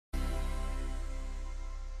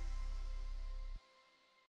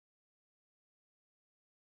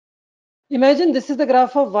Imagine this is the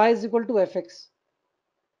graph of y is equal to fx.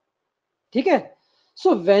 Okay?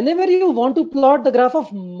 So whenever you want to plot the graph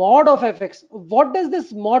of mod of fx, what does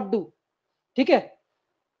this mod do? Okay?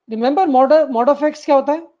 Remember mod of x क्या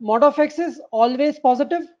होता है? Mod of x is always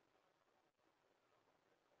positive,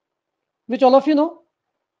 which all of you know.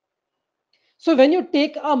 So when you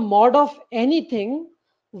take a mod of anything,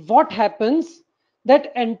 what happens?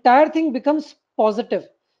 That entire thing becomes positive.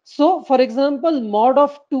 So for example, mod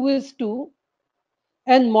of 2 is 2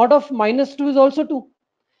 and mod of minus 2 is also 2.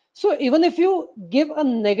 So even if you give a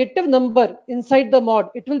negative number inside the mod,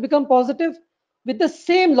 it will become positive. With the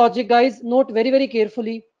same logic, guys, note very, very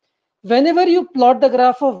carefully. Whenever you plot the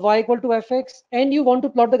graph of y equal to fx and you want to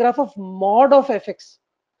plot the graph of mod of fx,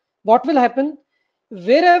 what will happen?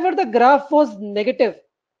 Wherever the graph was negative,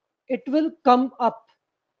 it will come up.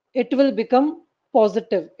 It will become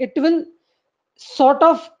positive. It will sort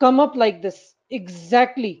of come up like this.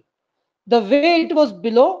 Exactly. The way it was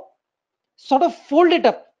below, sort of fold it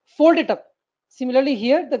up. Fold it up. Similarly,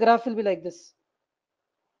 here the graph will be like this.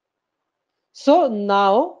 So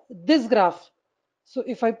now this graph. So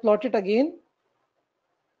if I plot it again,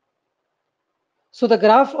 so the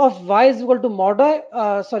graph of y is equal to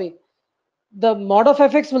the mod of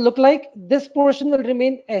fx will look like this portion will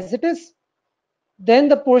remain as it is. Then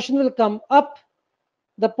the portion will come up.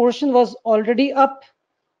 The portion was already up.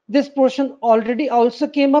 This portion already also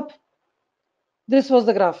came up. This was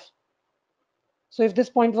the graph. So if this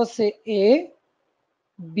point was say A,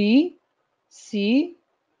 B, C,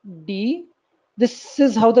 D, this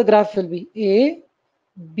is how the graph will be. A,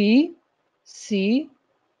 B, C,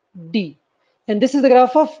 D. And this is the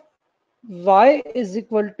graph of y is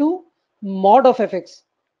equal to mod of fx.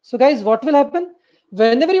 So guys, what will happen?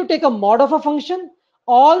 Whenever you take a mod of a function,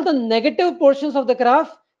 all the negative portions of the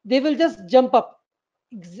graph, they will just jump up.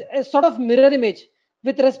 A sort of mirror image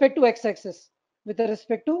with respect to x-axis. With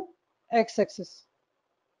respect to x-axis.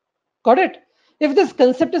 Got it? If this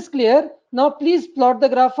concept is clear, now please plot the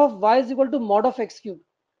graph of y is equal to mod of x cube.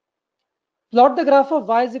 Plot the graph of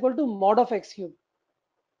y is equal to mod of x cube.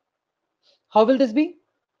 How will this be?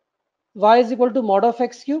 Y is equal to mod of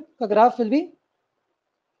x cube. The graph will be,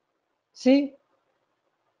 see,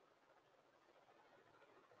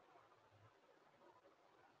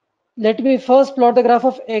 let me first plot the graph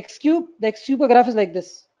of x cube. The x cube graph is like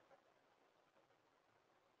this.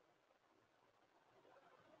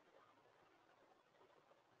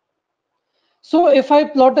 So if I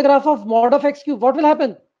plot the graph of mod of x cube, what will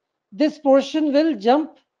happen? This portion will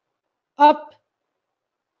jump up.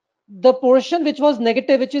 The portion which was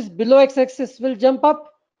negative, which is below x-axis, will jump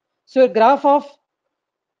up. So a graph of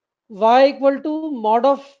y equal to mod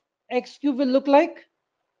of x cube will look like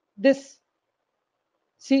this.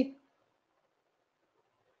 See,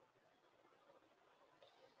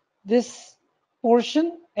 this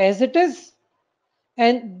portion as it is,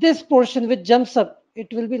 and this portion which jumps up, it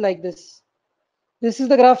will be like this. This is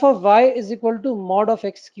the graph of y is equal to mod of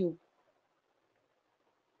x cube.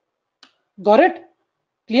 Got it?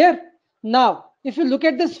 Clear? Now, if you look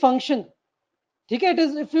at this function, okay, it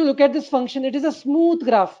is, if you look at this function, it is a smooth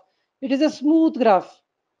graph. It is a smooth graph.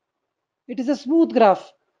 It is a smooth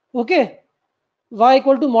graph. Okay, y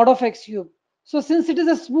equal to mod of x cube. So since it is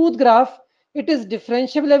a smooth graph, it is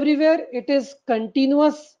differentiable everywhere. It is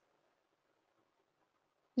continuous.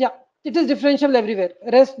 Yeah, it is differentiable everywhere.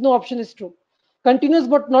 Rest, no option is true. Continuous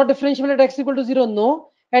but not differentiable at x equal to 0.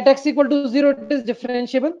 No. At x equal to 0, it is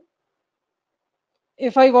differentiable.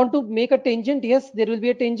 If I want to make a tangent, yes, there will be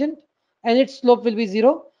a tangent and its slope will be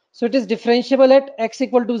 0. So it is differentiable at x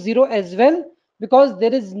equal to 0 as well because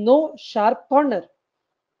there is no sharp corner.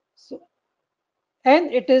 So,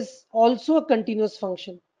 and it is also a continuous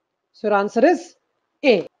function. So your answer is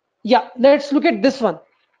A. Yeah, let's look at this one.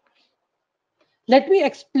 Let me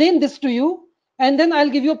explain this to you and then I'll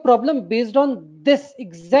give you a problem based on this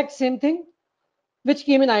exact same thing which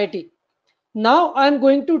came in IIT. Now I'm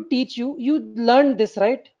going to teach you, you learned this,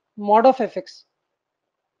 right? Mod of fx.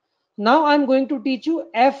 Now I'm going to teach you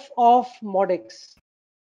f of mod x.